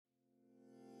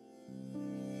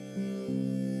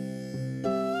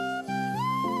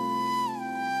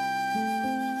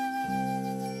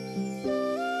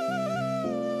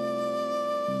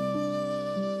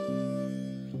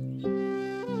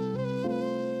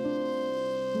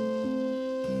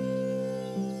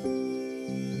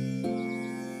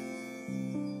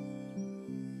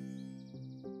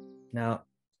Now,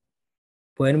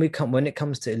 when it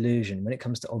comes to illusion, when it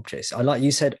comes to objects,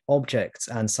 you said objects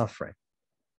and suffering.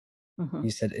 Mm-hmm. You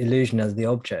said illusion as the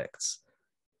objects.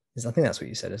 I think that's what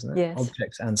you said, isn't it? Yes.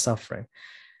 Objects and suffering.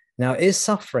 Now, is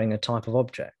suffering a type of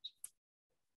object?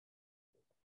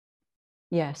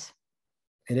 Yes.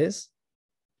 It is?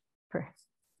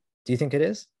 Do you think it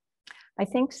is? I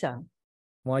think so.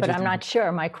 Why? But I'm not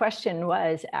sure. My question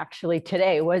was actually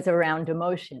today was around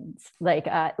emotions, like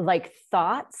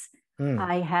thoughts.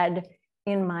 I had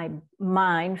in my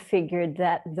mind figured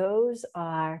that those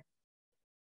are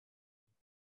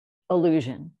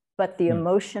illusion, but the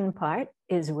emotion part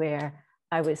is where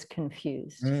I was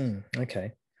confused.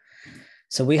 Okay.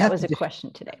 So that was a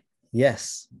question today.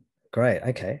 Yes. Great.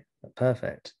 Okay.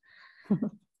 Perfect.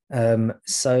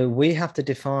 So we have to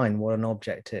define what an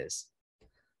object is.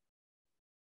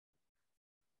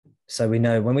 So we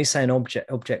know when we say an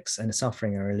objects and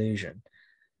suffering are illusion.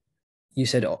 You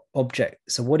said object.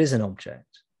 So what is an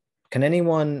object? Can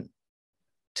anyone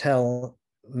tell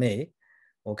me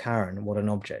or Karen what an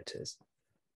object is?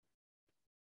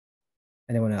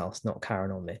 Anyone else? Not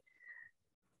Karen or me.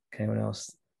 Okay, anyone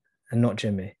else? And not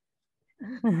Jimmy.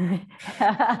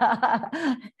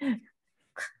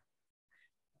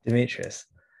 Demetrius.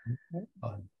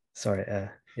 Oh, sorry.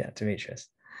 Yeah, Demetrius.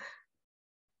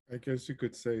 I guess you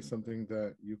could say something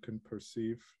that you can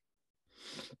perceive.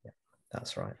 Yeah,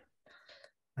 that's right.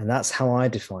 And that's how I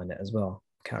define it as well,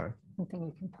 Karen. Something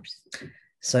you can perceive.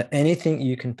 So anything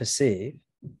you can perceive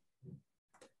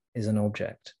is an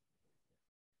object.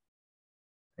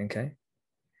 Okay?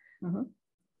 Mm-hmm.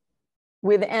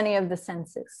 With any of the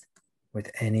senses. With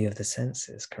any of the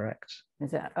senses, correct.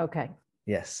 Is that okay?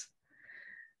 Yes.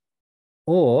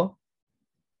 Or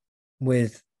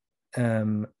with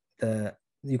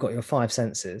you've got your five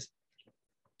senses,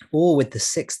 or with the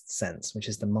sixth sense, which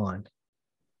is the mind.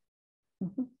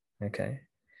 Mm-hmm. Okay.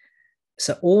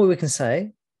 So all we can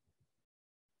say,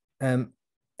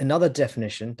 another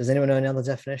definition, does anyone know another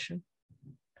definition?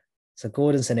 So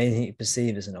Gordon said anything you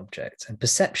perceive as an object, and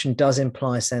perception does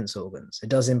imply sense organs. It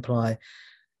does imply,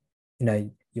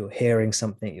 you're hearing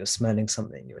something, you're smelling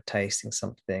something, you're tasting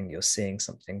something, you're seeing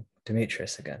something.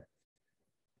 Demetrius again.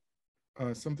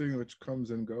 Something which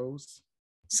comes and goes.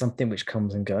 Something which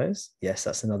comes and goes. Yes,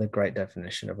 that's another great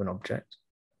definition of an object.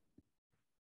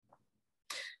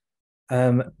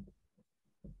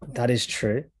 That is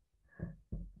true.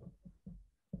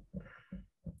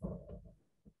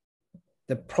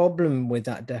 The problem with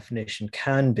that definition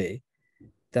can be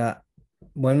that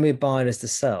when we abide as the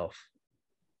self,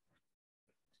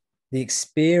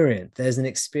 there's an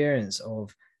experience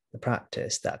of the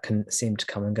practice that can seem to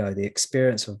come and go. The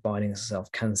experience of abiding as the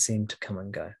self can seem to come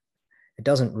and go. It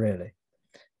doesn't really,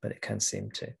 but it can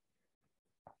seem to. And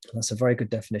that's a very good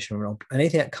definition of an object.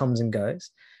 Anything that comes and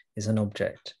goes is an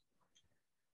object.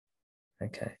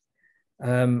 Okay.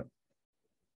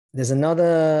 There's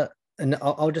another, and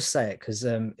I'll just say it because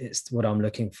it's what I'm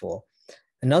looking for.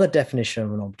 Another definition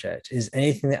of an object is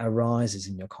anything that arises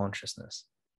in your consciousness.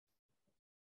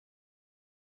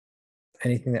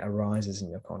 Anything that arises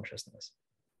in your consciousness.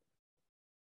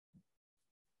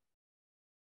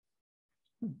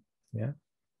 Yeah.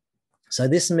 So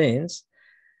this means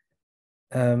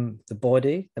the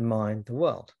body, the mind, the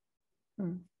world.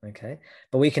 Okay.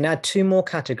 But we can add two more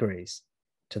categories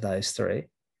to those three: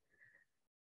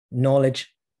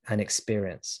 knowledge and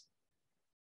experience.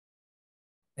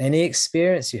 Any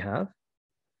experience you have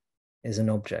is an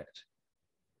object.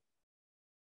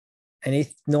 Any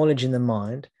knowledge in the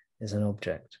mind is an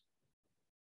object.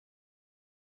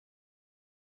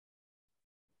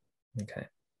 Okay.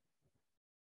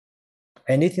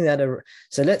 Anything that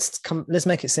so let's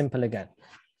make it simple again.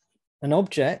 An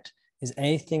object is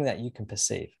anything that you can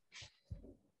perceive.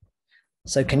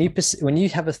 So can you when you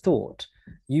have a thought,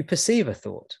 you perceive a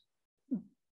thought.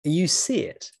 You see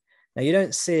it. Now you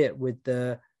don't see it with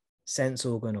the sense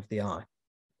organ of the eye,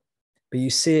 but you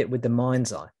see it with the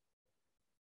mind's eye.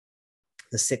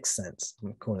 The sixth sense,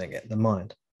 I'm calling it, the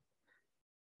mind.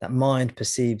 That mind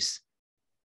perceives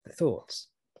the thoughts.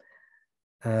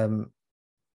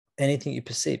 Anything you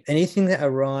perceive, anything that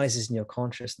arises in your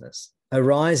consciousness,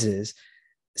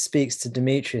 speaks to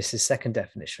Demetrius' second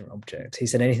definition of object. He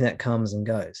said anything that comes and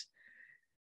goes.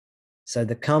 So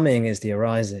the coming is the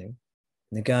arising,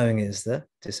 and the going is the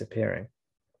disappearing.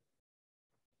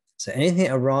 So anything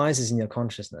that arises in your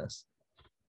consciousness,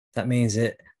 that means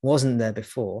it wasn't there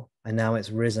before, and now it's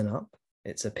risen up,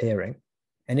 it's appearing.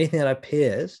 Anything that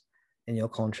appears in your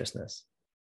consciousness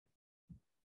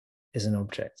is an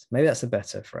object. Maybe that's a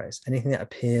better phrase. Anything that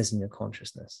appears in your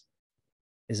consciousness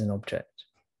is an object.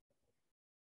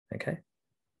 Okay?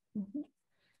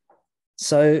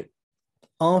 So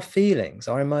our feelings,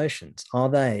 our emotions, are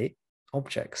they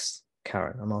objects,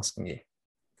 Karen? I'm asking you.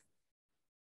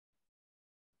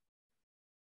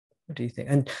 What do you think?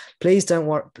 And please don't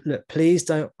worry. Look, please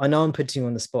don't. I know I'm putting you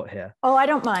on the spot here. Oh, I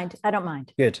don't mind. I don't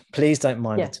mind. Good. Please don't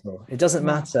mind at all. It doesn't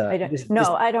matter. I don't,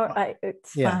 I don't.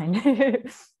 It's fine.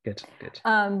 Good. Good.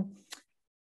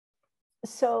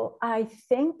 So I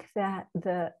think that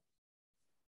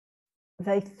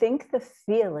they think the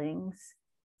feelings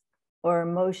or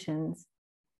emotions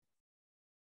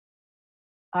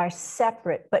are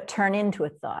separate but turn into a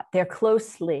thought. They're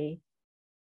closely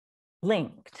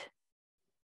linked.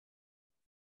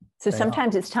 So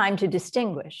sometimes it's time to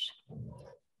distinguish.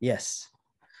 Yes.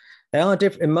 They are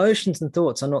different. Emotions and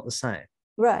thoughts are not the same.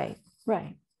 Right,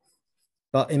 right.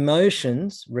 But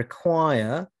emotions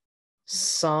require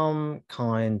some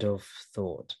kind of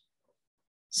thought,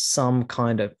 some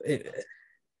kind of,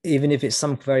 even if it's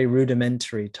some very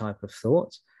rudimentary type of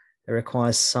thought, it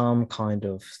requires some kind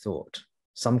of thought,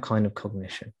 some kind of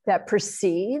cognition. That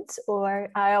precedes, or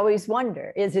I always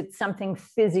wonder, is it something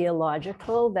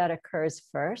physiological that occurs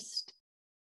first?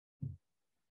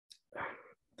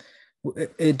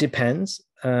 It depends,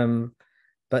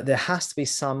 but there has to be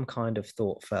some kind of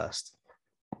thought first.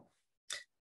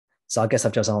 So I guess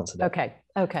I've just answered it. Okay,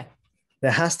 okay.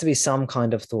 There has to be some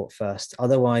kind of thought first.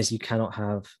 Otherwise, you cannot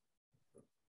have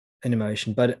an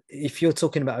emotion. But if you're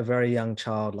talking about a very young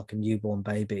child, like a newborn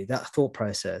baby, that thought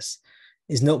process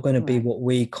is not going to be what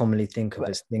we commonly think of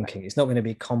as thinking. It's not going to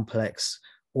be complex,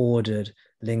 ordered,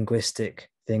 linguistic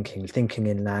thinking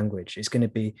in language. It's going to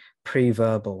be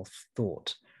pre-verbal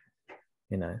thought,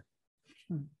 you know.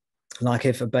 Like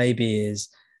if a baby is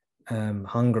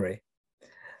hungry,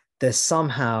 there's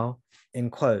somehow, in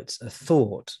quotes, a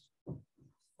thought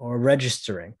or a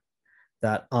registering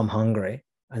that I'm hungry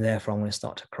and therefore I'm going to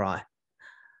start to cry.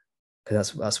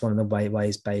 Because that's one of the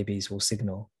ways babies will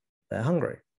signal they're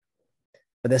hungry.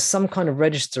 But there's some kind of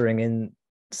registering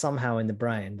somehow in the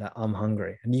brain that I'm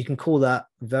hungry. And you can call that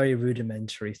very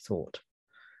rudimentary thought.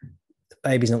 The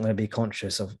baby's not going to be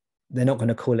conscious of, they're not going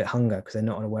to call it hunger because they're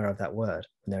not aware of that word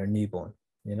when they're a newborn,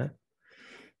 you know?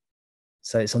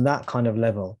 So it's on that kind of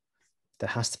level. There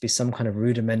has to be some kind of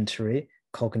rudimentary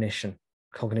cognitive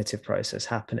process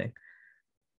happening.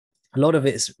 A lot of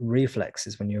it's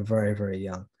reflexes when you're very, very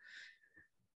young.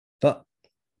 But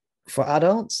for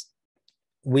adults,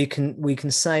 we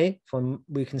can say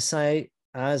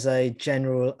as a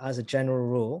general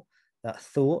rule that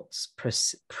thoughts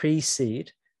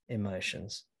precede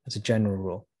emotions as a general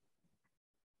rule.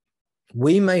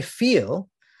 We may feel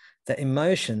that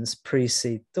emotions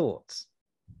precede thoughts,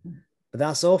 but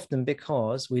that's often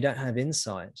because we don't have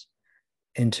insight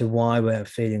into why we're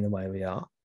feeling the way we are.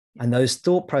 And those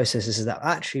thought processes that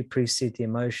actually precede the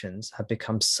emotions have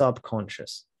become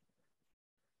subconscious.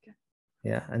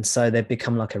 Yeah. And so they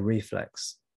become like a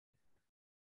reflex.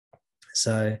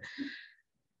 So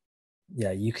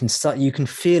yeah, you can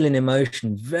feel an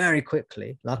emotion very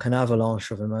quickly, like an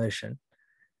avalanche of emotion,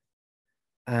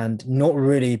 and not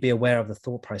really be aware of the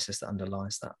thought process that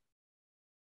underlies that.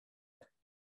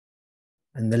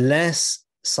 And the less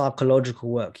psychological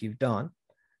work you've done,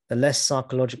 the less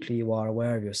psychologically you are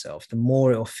aware of yourself, the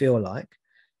more it'll feel like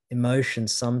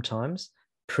emotions sometimes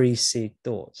precede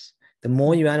thoughts. The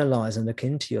more you analyze and look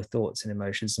into your thoughts and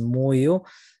emotions, the more you'll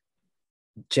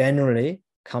generally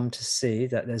come to see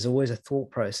that there's always a thought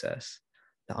process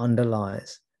that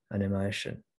underlies an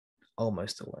emotion,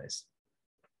 almost always.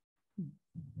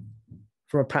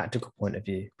 From a practical point of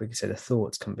view, we can say the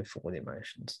thoughts come before the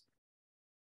emotions.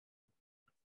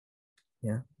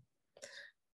 Yeah.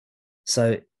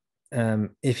 So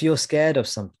if you're scared of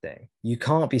something, you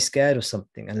can't be scared of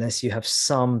something unless you have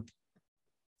some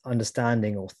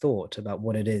understanding or thought about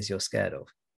what it is you're scared of.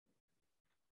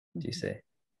 Do you see?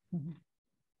 Mm-hmm.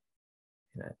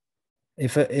 You know,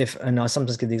 if and I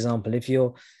sometimes give the example, if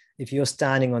you're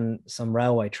standing on some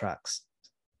railway tracks,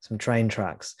 some train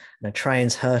tracks, and a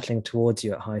train's hurtling towards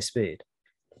you at high speed.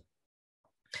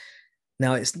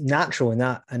 Now it's natural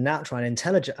and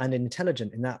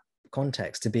intelligent in that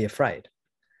context to be afraid,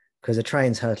 because a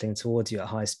train's hurtling towards you at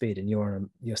high speed and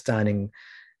you're standing in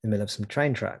the middle of some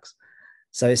train tracks.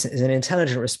 So it's an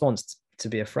intelligent response to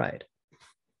be afraid.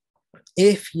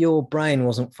 If your brain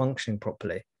wasn't functioning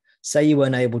properly, say you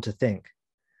weren't able to think,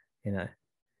 you know,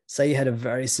 say you had a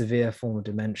very severe form of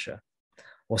dementia,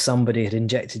 or somebody had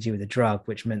injected you with a drug,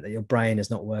 which meant that your brain is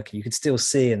not working. You could still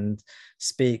see and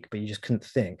speak, but you just couldn't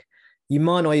think. You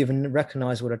might not even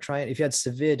recognize what a train, if you had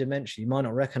severe dementia, you might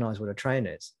not recognize what a train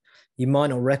is. You might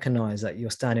not recognize that you're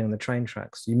standing on the train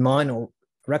tracks. You might not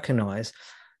recognize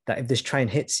that if this train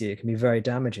hits you, it can be very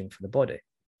damaging for the body.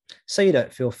 So you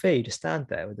don't feel fear, you just stand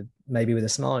there with maybe with a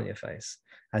smile on your face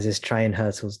as this train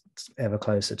hurtles ever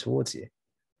closer towards you.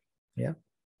 Yeah.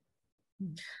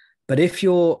 But if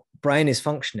your brain is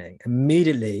functioning,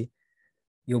 immediately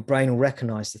your brain will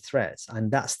recognize the threats,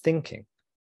 and that's thinking.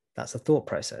 That's a thought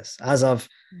process, as I've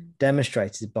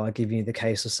demonstrated by giving you the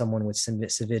case of someone with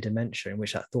severe dementia in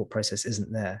which that thought process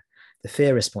isn't there. The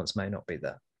fear response may not be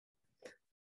there,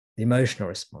 the emotional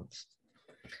response.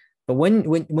 But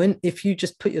if you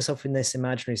just put yourself in this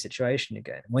imaginary situation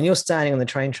again, when you're standing on the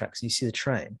train tracks, you see the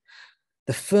train,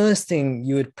 the first thing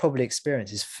you would probably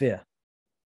experience is fear.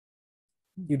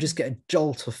 You just get a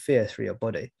jolt of fear through your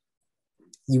body.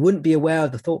 You wouldn't be aware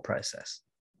of the thought process.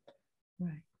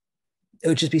 Right. It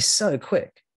would just be so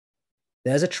quick.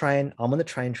 There's a train, I'm on the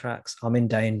train tracks, I'm in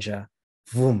danger,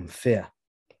 vroom, fear,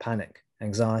 panic,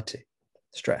 anxiety,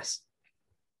 stress.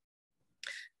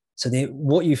 So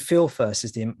what you feel first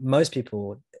is most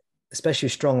people, especially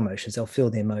strong emotions, they'll feel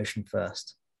the emotion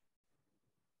first.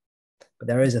 But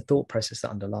there is a thought process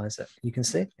that underlies it. You can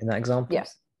see in that example.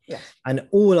 Yes. Yes. And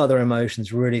all other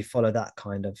emotions really follow that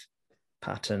kind of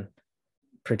pattern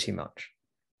pretty much.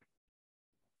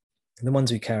 The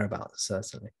ones we care about,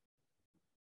 certainly.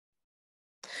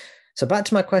 So back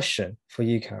to my question for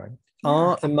you, Karen. Yeah.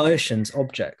 Are emotions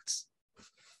objects?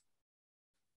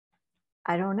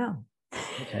 I don't know.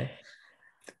 Okay.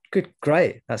 Good.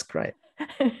 Great. That's great.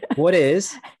 What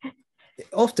is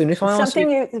often if I ask something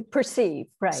you perceive,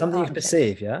 right? Something you can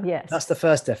perceive, yeah? Yes. That's the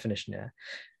first definition, yeah.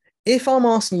 If I'm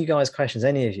asking you guys questions,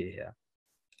 any of you here,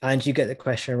 and you get the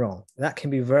question wrong, that can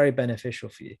be very beneficial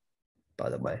for you, by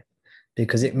the way,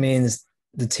 because it means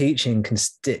the teaching can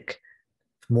stick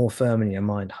more firmly in your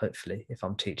mind, hopefully, if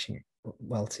I'm teaching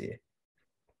well to you.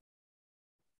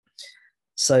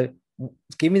 So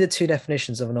give me the two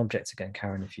definitions of an object again,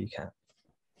 Karen, if you can.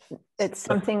 It's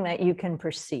something that you can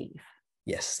perceive.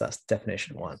 Yes, that's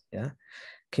definition one, yeah?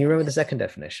 Can you remember the second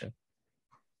definition?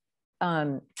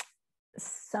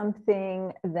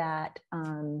 Something that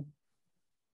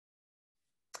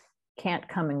can't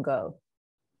come and go.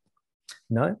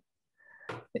 No,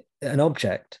 an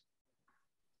object.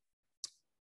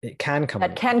 It can come.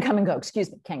 That can come and go.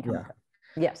 Excuse me, can come and go.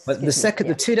 Yes. But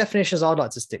the two definitions I'd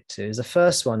like to stick to is the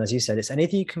first one, as you said, it's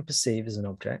anything you can perceive as an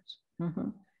object. Mm-hmm.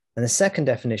 And the second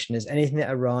definition is anything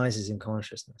that arises in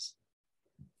consciousness.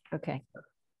 Okay.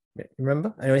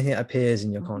 Remember? Anything that appears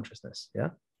in your consciousness. Yeah.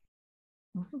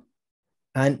 Mm-hmm.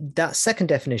 And that second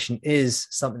definition is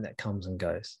something that comes and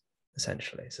goes,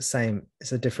 essentially. It's the same,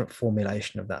 it's a different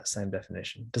formulation of that same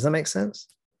definition. Does that make sense?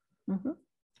 Mm-hmm.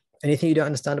 Anything you don't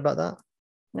understand about that?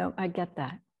 No, I get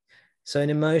that. So an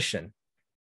emotion,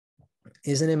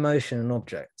 is an emotion an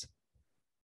object?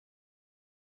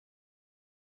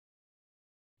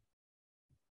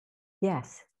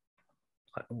 Yes.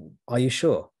 Are you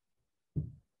sure?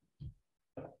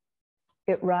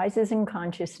 It rises in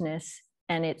consciousness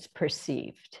and it's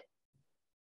perceived.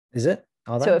 Is it?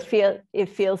 So it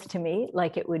feels to me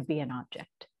like it would be an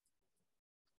object.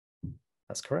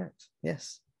 That's correct.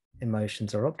 Yes.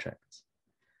 Emotions are objects.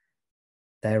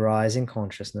 They arise in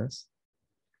consciousness,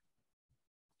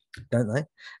 don't they?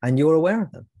 And you're aware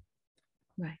of them.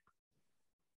 Right.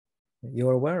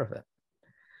 You're aware of it.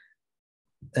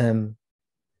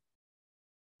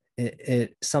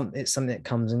 It's something that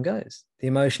comes and goes. The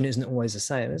emotion isn't always the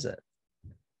same, is it?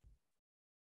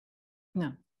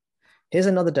 No. Here's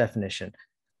another definition.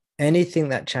 Anything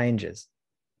that changes.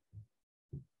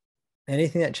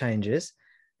 Anything that changes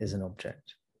is an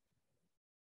object.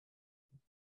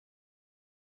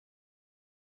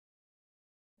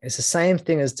 It's the same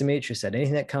thing as Dimitri said.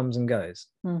 Anything that comes and goes.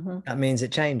 Mm-hmm. That means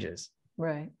it changes.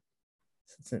 Right.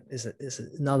 It's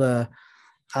another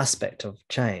aspect of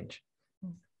change.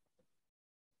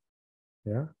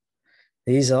 Yeah.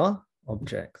 These are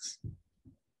objects.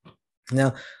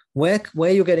 Now, where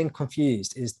you're getting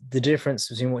confused is the difference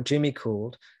between what Jimmy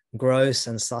called gross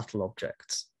and subtle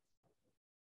objects.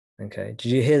 Okay.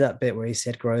 Did you hear that bit where he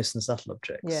said gross and subtle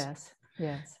objects? Yes.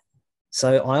 Yes.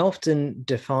 So I often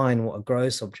define what a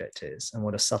gross object is and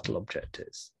what a subtle object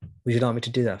is. Would you like me to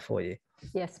do that for you?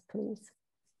 Yes, please.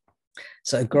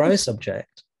 So a gross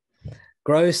object,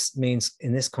 gross means,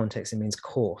 in this context, it means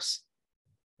coarse.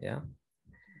 Yeah.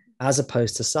 As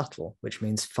opposed to subtle, which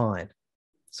means fine.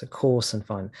 So coarse and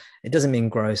fine. It doesn't mean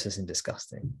gross as in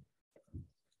disgusting.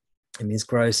 It means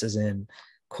gross as in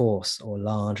coarse or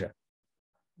larger.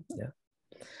 Yeah.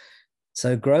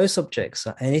 So gross objects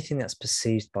are anything that's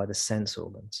perceived by the sense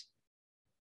organs.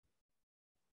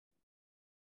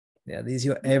 Yeah, these are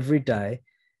your everyday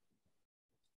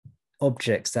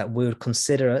objects that we would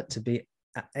consider it to be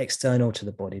external to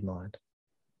the body mind.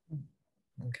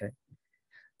 Okay.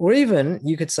 Or even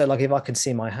you could say, like, if I could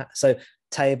see so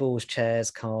tables, chairs,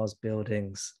 cars,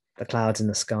 buildings, the clouds in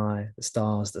the sky, the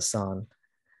stars, the sun.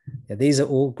 Yeah, these are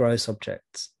all gross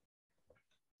objects.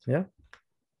 Yeah.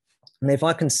 And if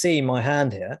I can see my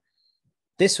hand here,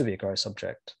 this would be a gross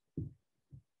object.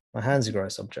 My hand's a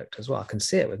gross object as well. I can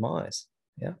see it with my eyes.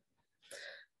 Yeah.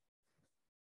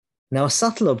 Now, a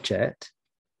subtle object,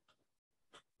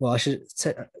 well, I should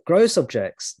say gross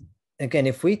objects, again,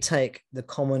 if we take the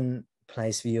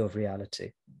commonplace view of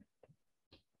reality,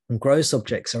 and gross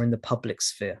objects are in the public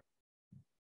sphere,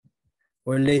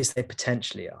 or at least they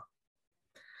potentially are.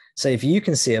 So if you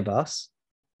can see a bus,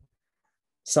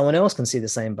 someone else can see the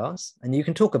same bus, and you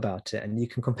can talk about it and you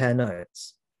can compare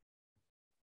notes.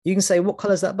 You can say, what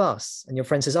color is that bus? And your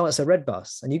friend says, oh, it's a red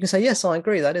bus. And you can say, yes, I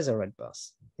agree, that is a red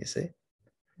bus, you see.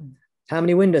 How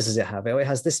many windows does it have? Oh, it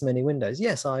has this many windows.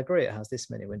 Yes, I agree, it has this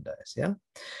many windows, yeah?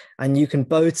 And you can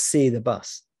both see the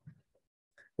bus,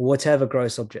 whatever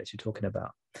gross object you're talking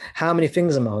about. How many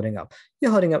fingers am I holding up?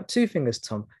 You're holding up 2 fingers,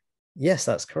 Tom. Yes,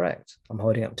 that's correct. I'm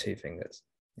holding up 2 fingers,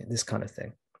 this kind of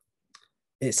thing.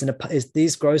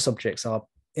 These gross objects are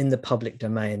in the public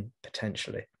domain,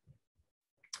 potentially.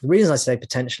 The reason I say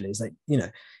potentially is that,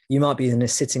 you might be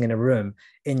sitting in a room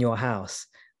in your house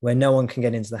where no one can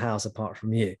get into the house apart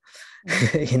from you,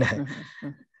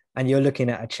 and you're looking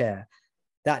at a chair.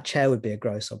 That chair would be a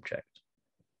gross object.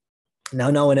 Now,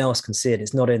 no one else can see it.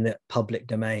 It's not in the public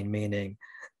domain, meaning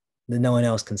that no one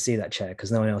else can see that chair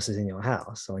because no one else is in your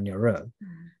house or in your room.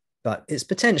 But it's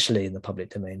potentially in the public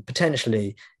domain.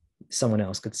 Potentially, someone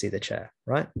else could see the chair,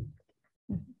 right?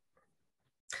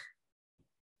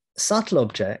 Subtle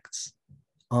objects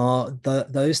are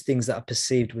those things that are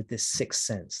perceived with this sixth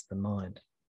sense, the mind.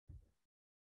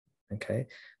 Okay,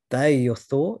 they are your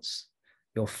thoughts,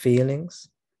 your feelings,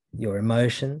 your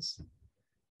emotions,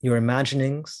 your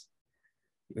imaginings,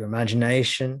 your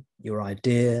imagination, your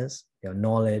ideas, your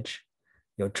knowledge,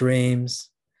 your dreams,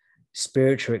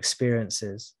 spiritual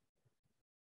experiences,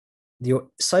 your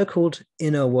so-called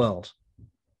inner world.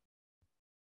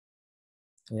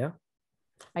 Yeah.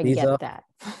 I get that.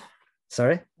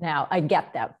 Sorry? Now I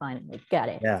get that finally. Got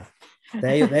it. Yeah.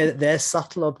 They're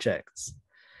subtle objects.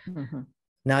 Mm-hmm.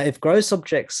 Now, if gross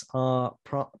objects are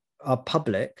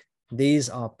public, these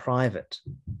are private.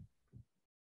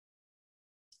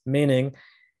 Meaning,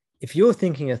 if you're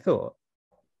thinking a thought,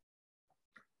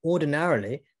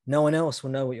 ordinarily, no one else will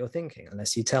know what you're thinking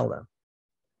unless you tell them.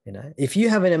 If you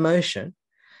have an emotion,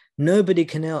 nobody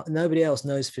else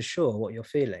knows for sure what you're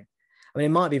feeling. I mean, it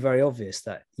might be very obvious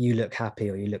that you look happy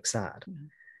or you look sad,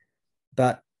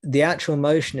 but the actual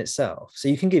emotion itself, so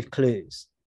you can give clues,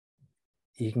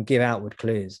 you can give outward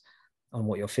clues on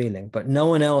what you're feeling, but no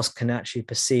one else can actually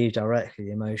perceive directly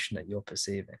the emotion that you're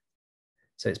perceiving.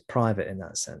 So it's private in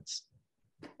that sense.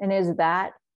 And is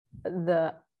that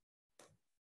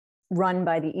run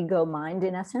by the ego mind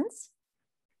in essence?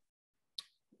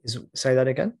 Say that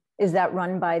again? Is that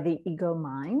run by the ego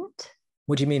mind?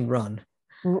 What do you mean run?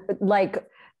 Like,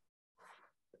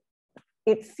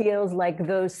 it feels like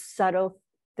those subtle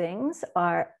things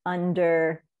are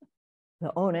under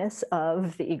the onus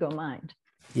of the ego mind.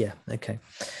 Yeah, okay.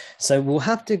 So we'll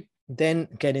have to then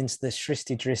get into the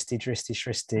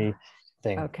shristi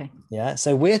thing. Okay. Yeah,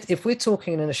 so if we're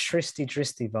talking in a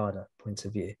shristi vada point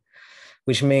of view,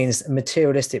 which means a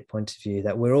materialistic point of view,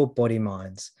 that we're all body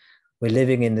minds, we're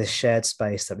living in this shared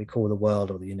space that we call the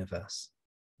world or the universe.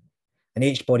 And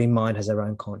each body mind has their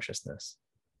own consciousness.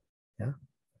 Yeah,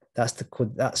 that's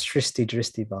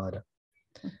shristi vada.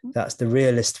 Mm-hmm. That's the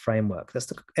realist framework. That's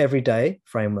the everyday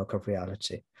framework of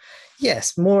reality.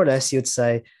 Yes, more or less, you'd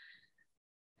say,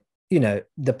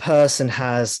 the person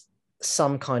has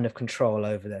some kind of control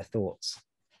over their thoughts.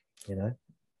 The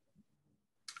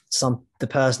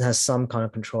person has some kind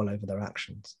of control over their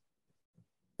actions,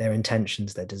 their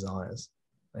intentions, their desires.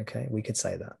 Okay, we could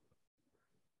say that.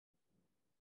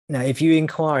 Now, if you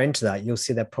inquire into that, you'll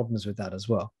see there are problems with that as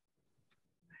well.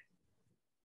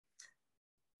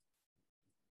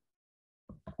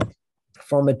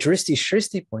 From a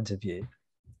shristi point of view,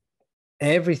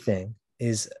 everything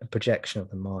is a projection of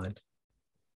the mind.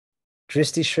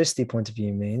 Shristi point of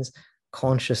view means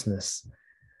consciousness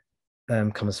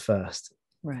comes first.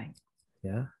 Right.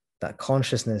 Yeah. That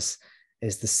consciousness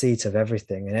is the seat of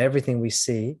everything, and everything we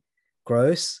see,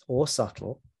 gross or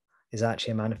subtle, is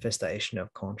actually a manifestation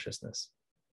of consciousness.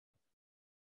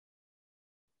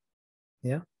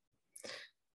 Yeah.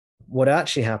 What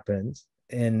actually happens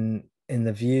in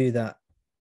the view that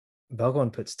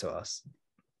Bhagavan puts to us,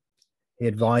 he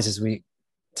advises we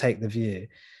take the view,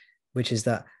 which is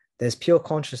that there's pure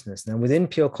consciousness. Now, within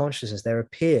pure consciousness, there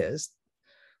appears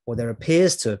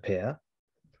to appear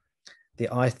the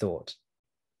I thought,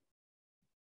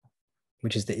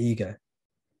 which is the ego,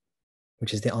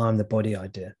 which is the I am the body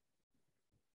idea.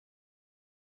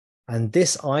 And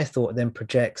this I thought then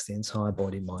projects the entire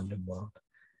body, mind, and world.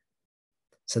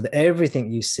 So that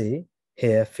everything you see,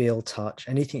 hear, feel, touch,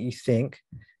 anything you think,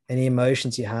 any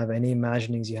emotions you have, any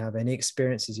imaginings you have, any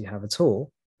experiences you have at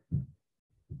all,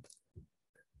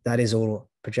 that is all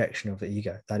projection of the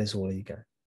ego. That is all ego.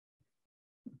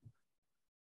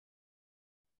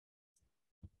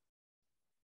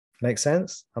 Make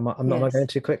sense? Am I going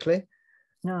too quickly?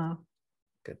 No.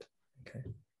 Good. Okay.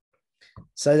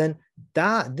 So then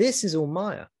this is all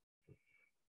Maya.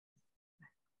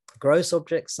 Gross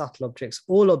objects, subtle objects,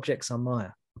 all objects are Maya.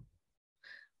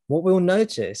 What we'll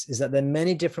notice is that there are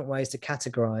many different ways to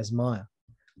categorize Maya.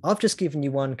 I've just given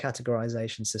you one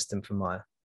categorization system for Maya.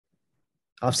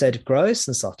 I've said gross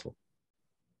and subtle.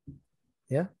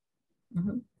 Yeah?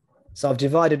 Mm-hmm. So I've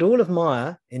divided all of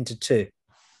Maya into two.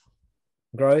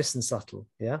 Gross and subtle,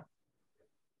 yeah?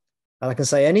 And I can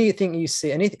say anything you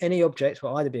see, any object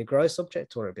will either be a gross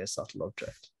object or it'll be a subtle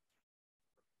object.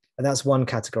 And that's one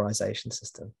categorization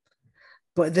system.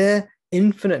 But there are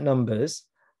infinite numbers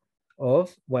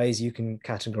of ways you can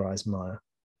categorize Maya.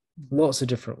 Lots of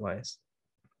different ways.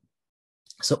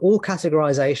 So all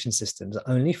categorization systems are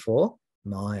only for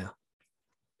Maya.